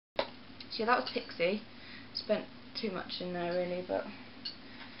So yeah, that was Pixie. Spent too much in there really, but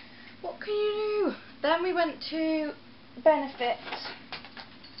what can you do? Then we went to Benefit,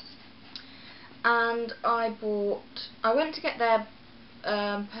 and I went to get their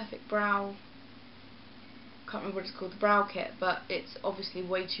Perfect Brow, can't remember what it's called, the brow kit, but it's obviously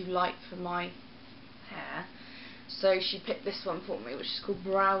way too light for my hair. So she picked this one for me, which is called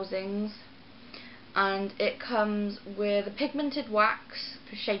Browsings, and it comes with a pigmented wax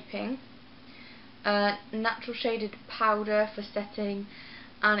for shaping, natural shaded powder for setting,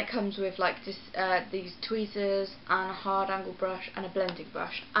 and it comes with like these tweezers and a hard angle brush and a blending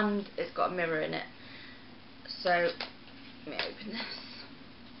brush, and it's got a mirror in it. So let me open this.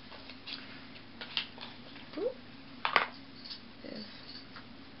 Ooh.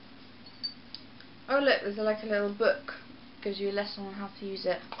 Oh look, there's like a little book, gives you a lesson on how to use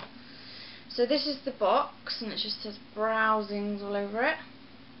it. So this is the box, and it just says Browsings all over it.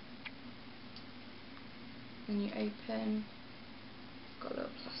 And you open, got a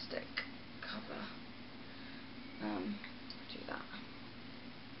little plastic cover. Do that.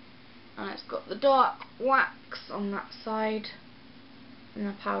 And it's got the dark wax on that side and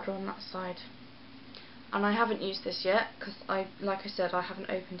the powder on that side. And I haven't used this yet because like I said, I haven't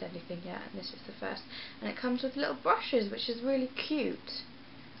opened anything yet, and this is the first. And it comes with little brushes, which is really cute.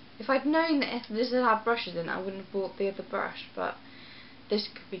 If I'd known that if this had had brushes in it, I wouldn't have bought the other brush, but this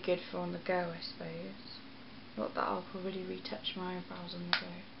could be good for on the go, I suppose. Not that I'll probably retouch my eyebrows on the go.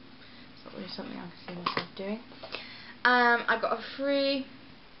 It's not really something I can see myself doing. I got a free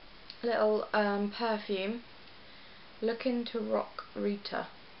little perfume, Looking to Rock Rita,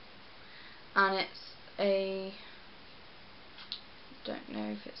 and it's don't know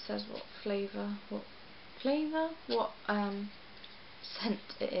if it says what scent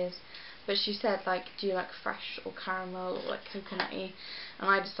it is, but she said like, do you like fresh or caramel or like coconutty, and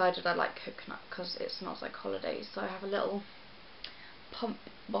I decided I like coconut because it smells like holidays. So I have a little pump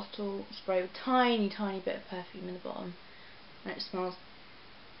bottle spray with tiny bit of perfume in the bottom, and it smells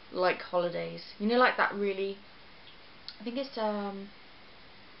like holidays, you know, like that really, I think it's I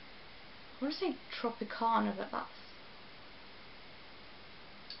want to say Tropicana, but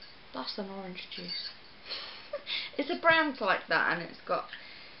that's an orange juice. It's a brand like that, and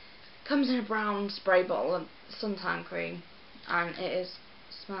comes in a brown spray bottle and suntan cream, and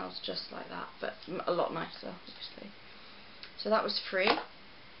smells just like that, but a lot nicer, obviously. So that was free.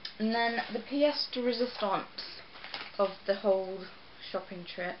 And then the pièce de résistance of the whole shopping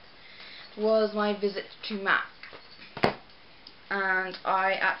trip was my visit to MAC. And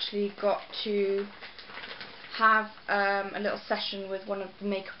I actually got to have a little session with one of the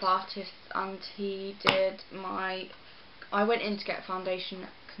makeup artists, and he did I went in to get foundation,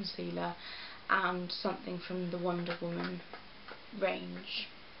 concealer and something from the Wonder Woman range.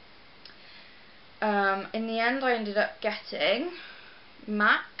 In the end I ended up getting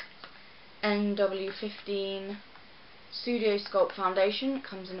MAC NW15 Studio Sculpt foundation. It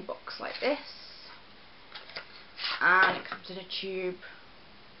comes in a box like this, and it comes in a tube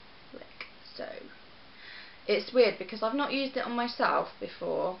like so. It's weird because I've not used it on myself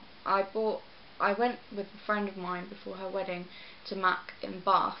before. I went with a friend of mine before her wedding to MAC in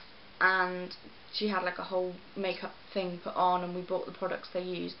Bath, and she had like a whole makeup thing put on, and we bought the products they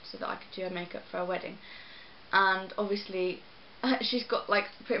used so that I could do her makeup for her wedding. And obviously she's got like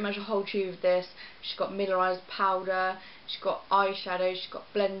pretty much a whole tube of this. She's got mineralized powder, she's got eyeshadow, she's got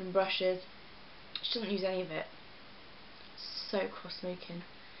blending brushes. She doesn't use any of it. So cross-making.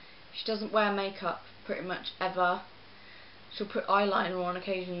 She doesn't wear makeup pretty much ever. She'll put eyeliner on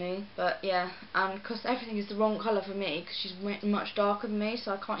occasionally, but yeah, and because everything is the wrong colour for me, because she's much darker than me,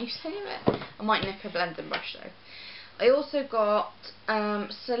 so I can't use any of it. I might nick her blending brush though. I also got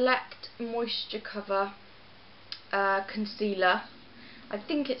Select Moisture Cover concealer. I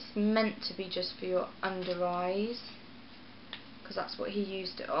think it's meant to be just for your under eyes, because that's what he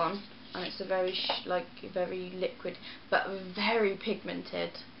used it on, and it's a very very liquid but very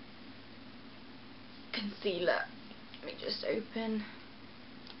pigmented concealer. Let me just open,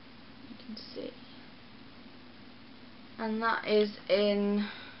 you can see, and that is in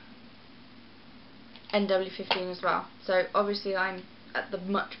NW15 as well. So obviously I'm at the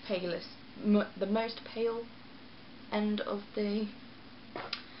most pale end of the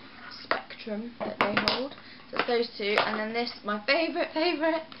spectrum that they hold. So it's those two, and then this, my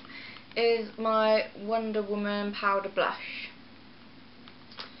favourite, is my Wonder Woman powder blush,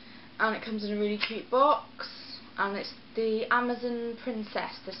 and it comes in a really cute box. And it's the Amazon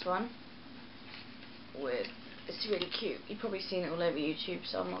Princess, this one. It's really cute. You've probably seen it all over YouTube,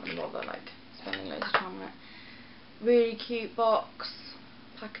 so I'm not going to bother like spending loads of time on it. Really cute box,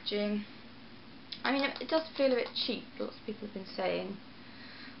 packaging. I mean, it does feel a bit cheap. Lots of people have been saying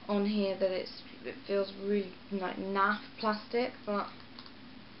on here that it feels really like naff plastic, but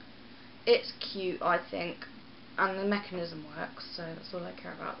it's cute, I think, and the mechanism works, so that's all I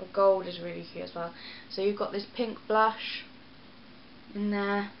care about. The gold is really cute as well. So you've got this pink blush in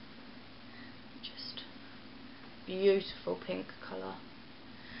there, just beautiful pink colour,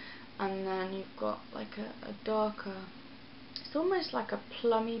 and then you've got like a darker, it's almost like a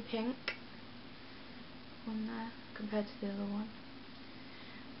plummy pink on there compared to the other one.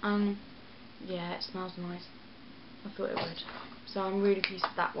 Yeah, it smells nice. I thought it would. So I'm really pleased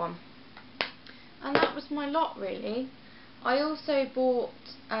with that one. And that was my lot, really. I also bought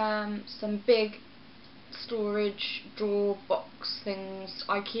some big storage drawer box things,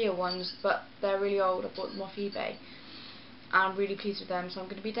 IKEA ones, but they're really old. I bought them off eBay. I'm really pleased with them, so I'm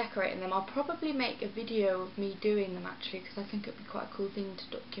going to be decorating them. I'll probably make a video of me doing them, actually, because I think it would be quite a cool thing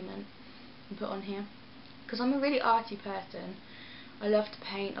to document and put on here. Because I'm a really arty person. I love to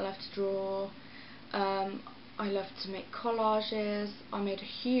paint, I love to draw, I love to make collages. I made a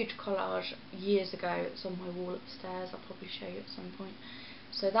huge collage years ago. It's on my wall upstairs. I'll probably show you at some point.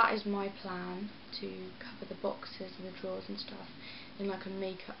 So that is my plan, to cover the boxes and the drawers and stuff in like a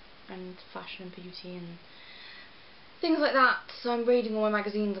makeup and fashion and beauty and things like that. So I'm reading all my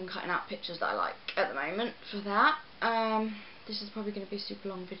magazines and cutting out pictures that I like at the moment for that. This is probably going to be a super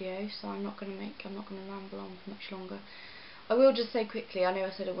long video, so I'm not going to ramble on for much longer. I will just say quickly, I know I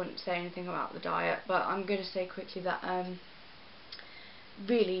said I wouldn't say anything about the diet, but I'm going to say quickly that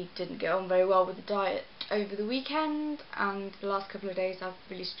really didn't get on very well with the diet over the weekend, and the last couple of days I've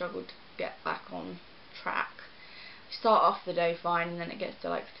really struggled to get back on track. I start off the day fine, and then it gets to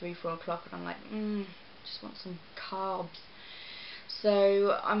like 3-4 o'clock and I'm like, just want some carbs.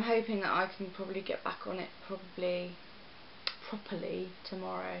 So I'm hoping that I can probably get back on it properly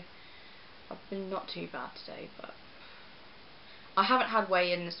tomorrow. I've been not too bad today, but I haven't had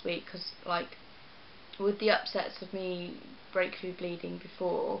weigh-in this week because, like, with the upsets of me breakthrough bleeding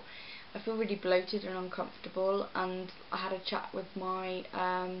before, I feel really bloated and uncomfortable, and I had a chat with my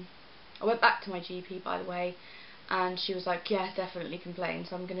I went back to my GP, by the way, and she was like, yeah, definitely complain,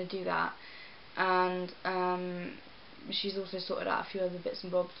 so I'm going to do that. And she's also sorted out a few other bits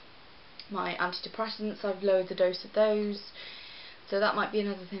and bobs. My antidepressants, I've lowered the dose of those, so that might be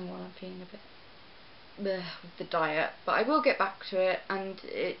another thing while I'm feeling a bit with the diet, but I will get back to it, and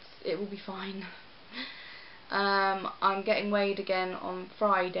it will be fine. I'm getting weighed again on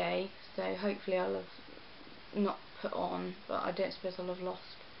Friday, so hopefully I'll have not put on, but I don't suppose I'll have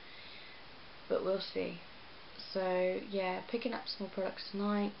lost, but we'll see. So yeah, picking up some more products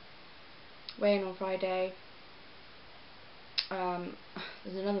tonight, weighing on Friday.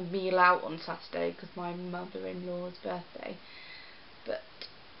 There's another meal out on Saturday because my mother-in-law's birthday, but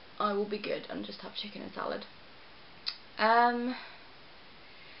I will be good and just have chicken and salad.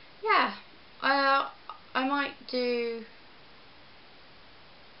 Yeah, I might do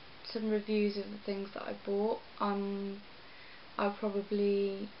some reviews of the things that I bought. I'll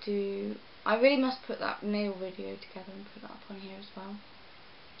probably do. I really must put that nail video together and put that up on here as well.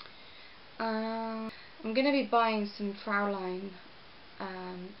 I'm going to be buying some Fraulein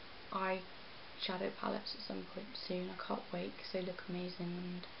eyeshadow palettes at some point soon. I can't wait because they look amazing,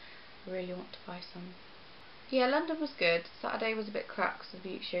 and I really want to buy some. Yeah, London was good. Saturday was a bit crap because of the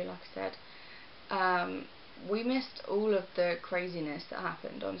Beauty Show, like I said. We missed all of the craziness that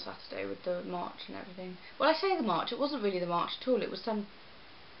happened on Saturday with the march and everything. Well, I say the march, it wasn't really the march at all. It was some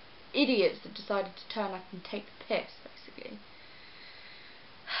idiots that decided to turn up and take the piss, basically.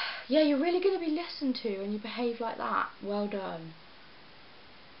 Yeah, you're really going to be listened to when you behave like that. Well done.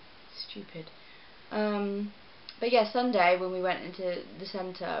 Stupid. But yeah, Sunday when we went into the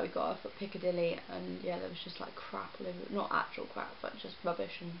centre, we got off at Piccadilly, and yeah, there was just like crap all over. Not actual crap, but just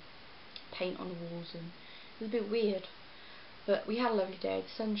rubbish and paint on the walls, and it was a bit weird. But we had a lovely day. The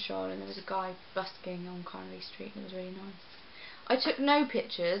sun shone, and there was a guy busking on Carnaby Street, and it was really nice. I took no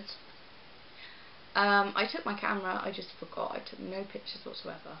pictures. I took my camera, I just forgot. I took no pictures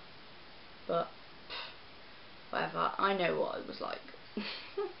whatsoever. But whatever, I know what it was like.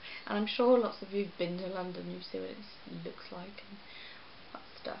 And I'm sure lots of you have been to London, you see what it looks like and that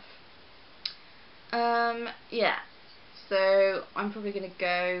stuff. Yeah, so I'm probably going to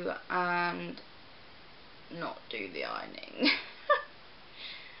go and not do the ironing.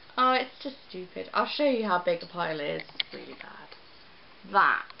 Oh, it's just stupid. I'll show you how big a pile is. It's really bad.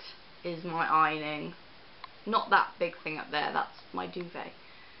 That is my ironing. Not that big thing up there, that's my duvet.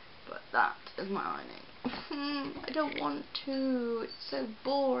 But that is my ironing. I don't want to. It's so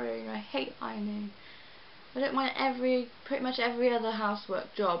boring. I hate ironing. I don't mind pretty much every other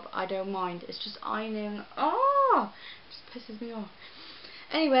housework job. I don't mind. It's just ironing. Oh, it just pisses me off.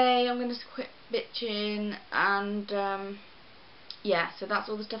 Anyway, I'm gonna quit bitching, and yeah. So that's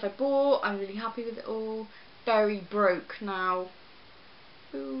all the stuff I bought. I'm really happy with it all. Very broke now.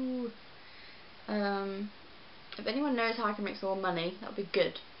 Ooh. If anyone knows how I can make some more money, that would be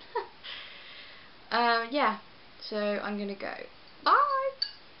good. Yeah. So I'm gonna go.